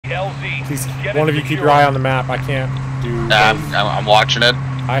LZ. Please, one of you keep your eye on the map. I can't do. I'm watching it.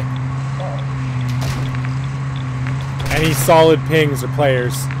 Hi. Any solid pings or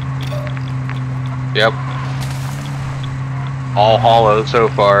players? Yep. All hollow so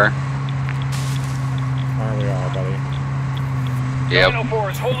far. Aren't we all, buddy? Yep.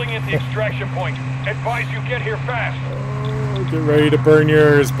 904 is holding at the extraction point. Advise you get here fast. Oh, get ready to burn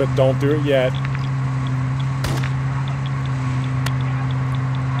yours, but don't do it yet.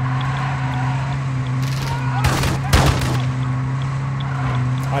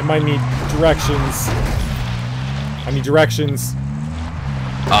 I might need directions. I need directions.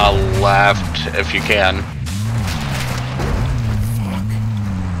 Left if you can. Fuck.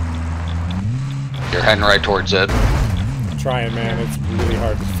 You're heading right towards it. I'm trying, man. It's really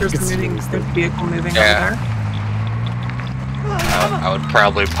hard to There's fucking moving. see There's a vehicle moving Yeah. over there. I would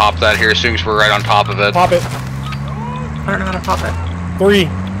probably pop that here as soon as we're right on top of it. Pop it. I don't know how to pop it. 3.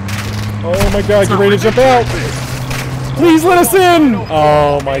 Oh my god, get ready to jump out. Please let us in.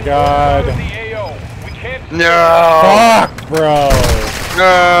 Oh my god. No! Fuck, bro.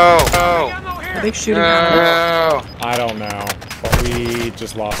 No! Are they shooting at us? No! I don't know, but we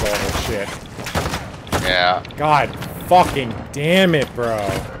just lost all our shit. Yeah. God fucking damn it, bro.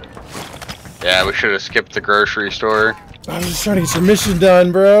 Yeah, we should have skipped the grocery store. I was just trying to get your mission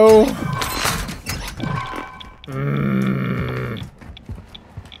done, bro.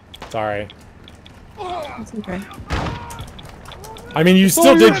 Sorry. It's okay. I mean, you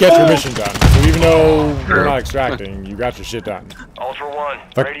still did get your mission done. So even though we're not extracting, you got your shit done. Ultra One.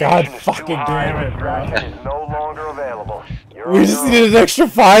 But god fucking damn it, bro. Is no longer available. We just needed an extra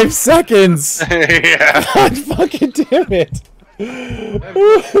 5 seconds. Yeah. God fucking damn it.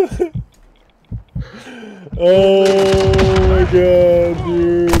 Oh my god,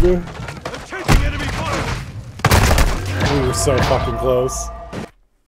 dude. We were so fucking close.